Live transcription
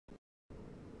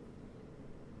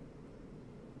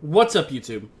What's up,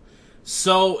 YouTube?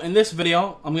 So, in this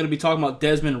video, I'm going to be talking about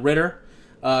Desmond Ridder,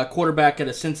 quarterback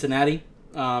at Cincinnati.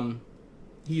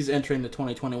 He's entering the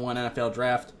 2021 NFL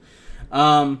Draft.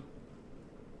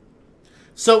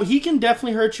 So, he can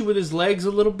definitely hurt you with his legs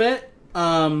a little bit.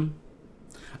 I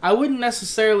wouldn't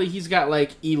necessarily, he's got,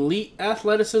 like, elite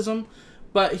athleticism,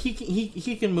 but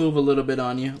he can move a little bit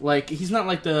on you. Like, he's not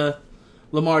like the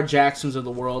Lamar Jacksons of the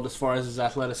world as far as his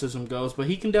athleticism goes, but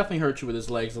he can definitely hurt you with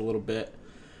his legs a little bit.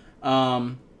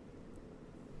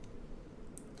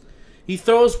 He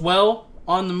throws well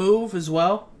on the move as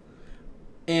well,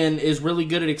 and is really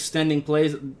good at extending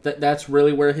plays. That's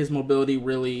really where his mobility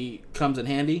really comes in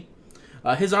handy.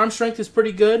 His arm strength is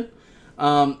pretty good,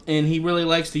 and he really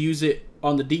likes to use it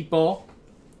on the deep ball.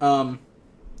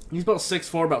 He's about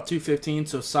 6'4", about 215,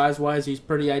 so size-wise, he's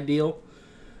pretty ideal.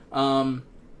 I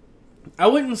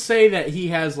wouldn't say that he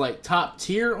has like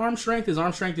top-tier arm strength. His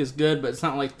arm strength is good, but it's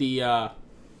not like the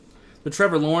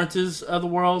Trevor Lawrences of the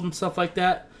world and stuff like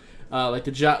that. Like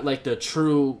the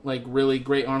true, like, really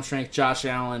great arm strength, Josh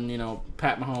Allen, you know,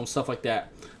 Pat Mahomes, stuff like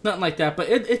that. Nothing like that, but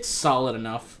it's solid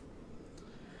enough.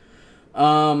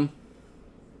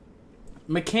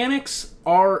 Mechanics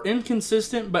are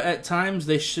inconsistent, but at times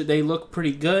they look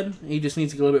pretty good. He just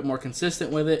needs to get a little bit more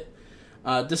consistent with it.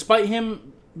 Despite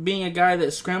him being a guy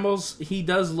that scrambles, he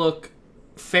does look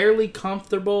fairly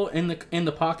comfortable in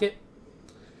the pocket.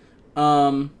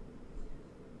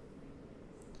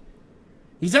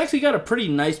 He's actually got a pretty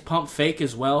nice pump fake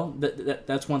as well.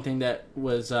 That's one thing that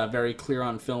was very clear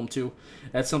on film, too.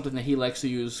 That's something that he likes to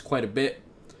use quite a bit.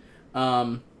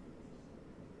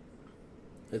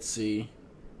 Let's see.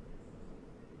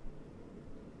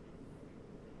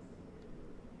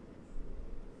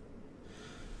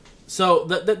 So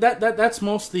that's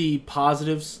mostly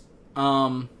positives.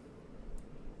 You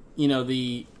know,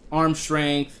 the arm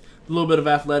strength, a little bit of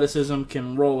athleticism,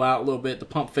 can roll out a little bit. The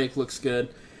pump fake looks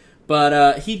good.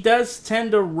 But he does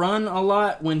tend to run a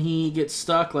lot when he gets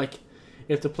stuck. Like,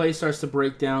 if the play starts to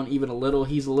break down even a little,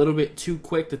 he's a little bit too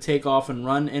quick to take off and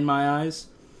run in my eyes.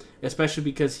 Especially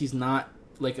because he's not,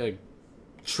 like, a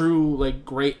true, like,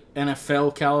 great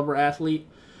NFL caliber athlete.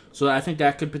 So I think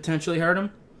that could potentially hurt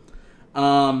him.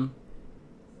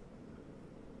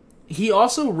 He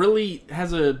also really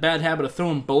has a bad habit of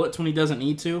throwing bullets when he doesn't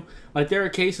need to. Like, there are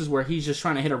cases where he's just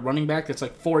trying to hit a running back that's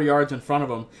like 4 yards in front of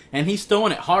him, and he's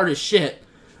throwing it hard as shit.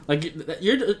 Like,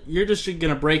 you're just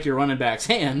gonna break your running back's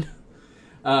hand.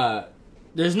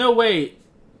 There's no way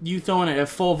you throwing it at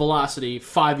full velocity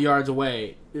 5 yards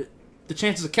away. The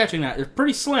chances of catching that is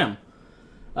pretty slim,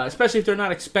 especially if they're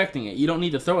not expecting it. You don't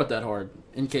need to throw it that hard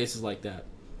in cases like that.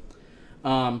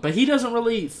 But he doesn't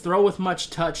really throw with much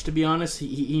touch, to be honest.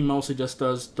 He mostly just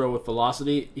does throw with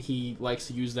velocity. He likes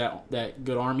to use that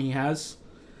good arm he has.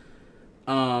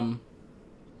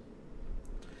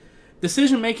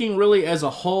 Decision-making really as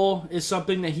a whole is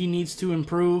something that he needs to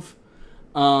improve.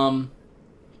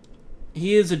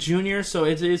 He is a junior, so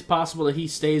it is possible that he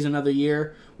stays another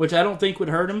year, which I don't think would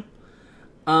hurt him.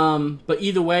 But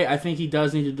either way, I think he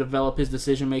does need to develop his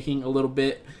decision-making a little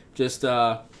bit. Just,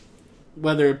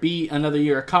 whether it be another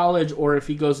year of college or if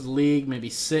he goes to the league, maybe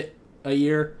sit a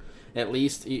year at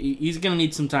least. He's going to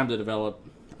need some time to develop.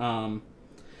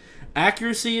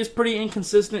 Accuracy is pretty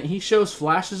inconsistent. He shows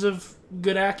flashes of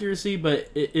good accuracy, but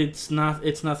it's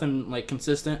nothing like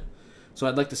consistent. So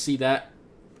I'd like to see that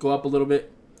go up a little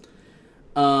bit.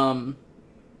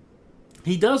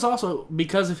 He does also,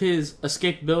 because of his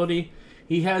escapability,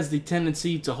 he has the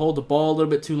tendency to hold the ball a little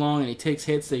bit too long, and he takes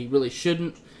hits that he really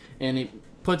shouldn't, and he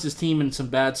puts his team in some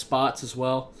bad spots as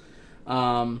well.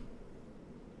 And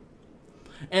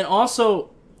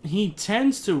also, he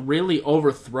tends to really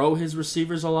overthrow his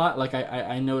receivers a lot. Like,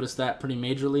 I noticed that pretty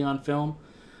majorly on film,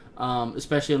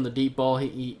 especially on the deep ball.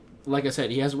 He, like I said,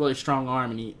 he has a really strong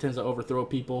arm, and he tends to overthrow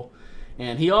people.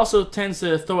 And he also tends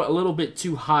to throw it a little bit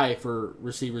too high for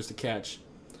receivers to catch.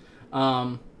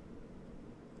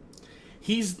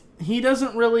 He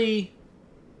doesn't really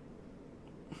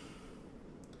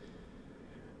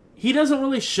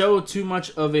show too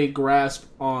much of a grasp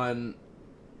on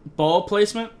ball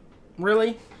placement,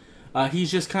 really.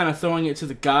 He's just kind of throwing it to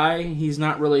the guy. He's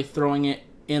not really throwing it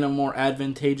in a more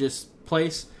advantageous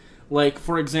place. Like,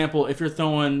 for example, if you're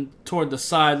throwing toward the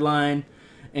sideline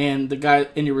and the guy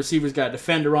and your receiver's got a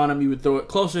defender on him, you would throw it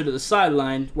closer to the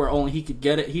sideline where only he could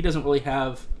get it. He doesn't really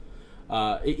have,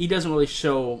 he doesn't really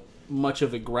show much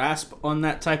of a grasp on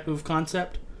that type of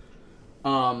concept.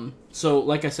 So,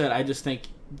 like I said, I just think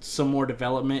some more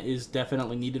development is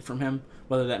definitely needed from him,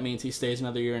 whether that means he stays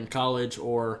another year in college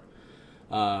or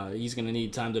he's going to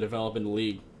need time to develop in the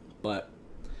league. But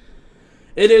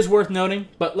It is worth noting,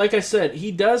 but like I said,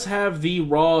 he does have the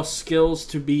raw skills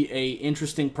to be a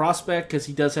interesting prospect because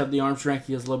he does have the arm strength,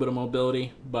 he has a little bit of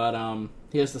mobility, but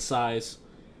he has the size.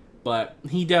 But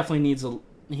he definitely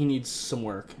needs some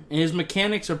work. And his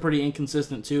mechanics are pretty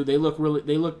inconsistent too. They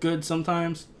look good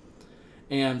sometimes,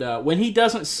 and when he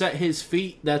doesn't set his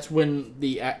feet, that's when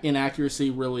the inaccuracy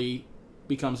really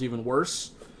becomes even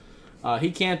worse.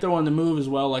 He can't throw on the move as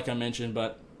well, like I mentioned,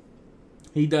 but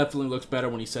he definitely looks better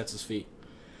when he sets his feet.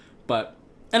 But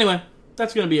anyway,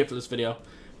 that's going to be it for this video.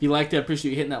 If you liked it, I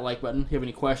appreciate you hitting that like button. If you have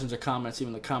any questions or comments, leave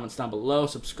in the comments down below.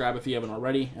 Subscribe if you haven't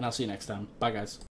already, and I'll see you next time. Bye, guys.